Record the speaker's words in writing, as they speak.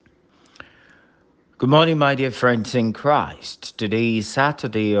Good morning, my dear friends in Christ. Today is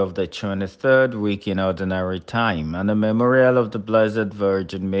Saturday of the 23rd week in Ordinary Time and a memorial of the Blessed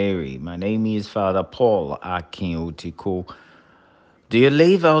Virgin Mary. My name is Fada Paul Akinotiko. Do you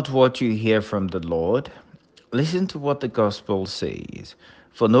live out what you hear from the Lord? Listen to what the Gospel says.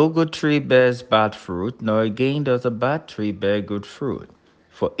 For no good tree bears bad fruit, nor again does a bad tree bear good fruit.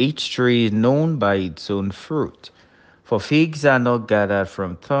 For each tree is known by its own fruit. For figs are not gathered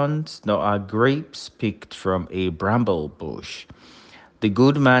from thorns, nor are grapes picked from a bramble bush. The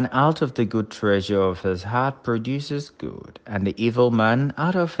good man out of the good treasure of his heart produces good, and the evil man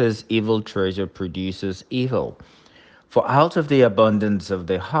out of his evil treasure produces evil. For out of the abundance of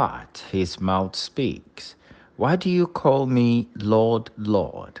the heart his mouth speaks. Why do you call me Lord,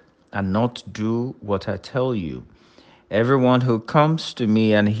 Lord, and not do what I tell you? Everyone who comes to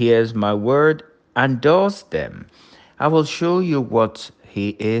me and hears my word and does them, I will show you what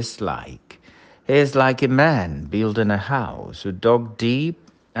he is like. He is like a man building a house who dug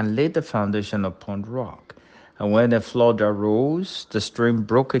deep and laid the foundation upon rock. And when a flood arose, the stream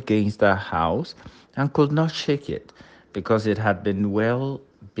broke against that house and could not shake it, because it had been well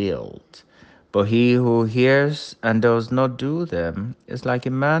built. But he who hears and does not do them is like a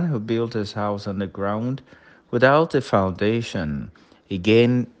man who built his house on the ground without a foundation.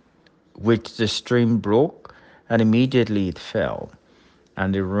 Again, which the stream broke, and immediately it fell,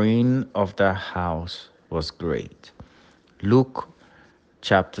 and the ruin of that house was great. Luke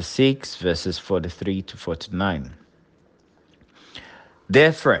chapter 6, verses 43 to 49.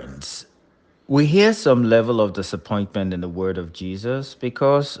 Dear friends, we hear some level of disappointment in the word of Jesus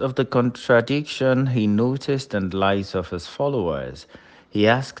because of the contradiction he noticed in the lives of his followers. He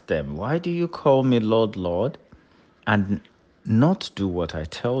asked them, "Why do you call me Lord, Lord, and not do what I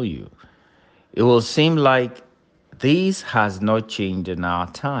tell you?" It will seem like this has not changed in our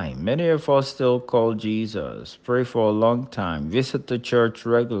time. Many of us still call Jesus, pray for a long time, visit the church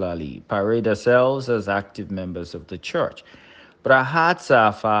regularly, parade ourselves as active members of the church. But our hearts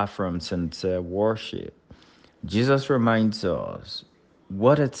are far from sincere worship. Jesus reminds us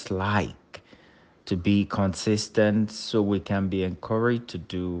what it's like to be consistent so we can be encouraged to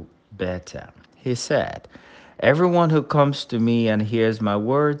do better. He said, "Everyone who comes to me and hears my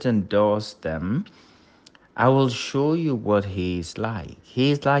words and does them, I will show you what he is like.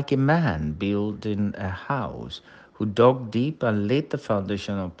 He is like a man building a house who dug deep and laid the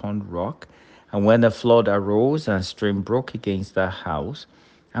foundation upon rock. And when a flood arose and stream broke against that house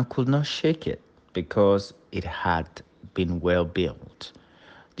and could not shake it because it had been well built."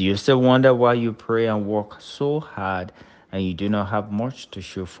 Do you still wonder why you pray and work so hard and you do not have much to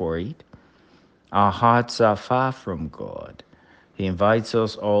show for it? Our hearts are far from God. He invites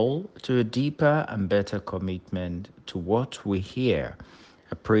us all to a deeper and better commitment to what we hear.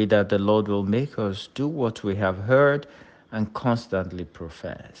 I pray that the Lord will make us do what we have heard and constantly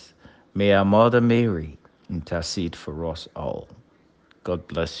profess. May our Mother Mary intercede for us all. God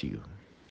bless you.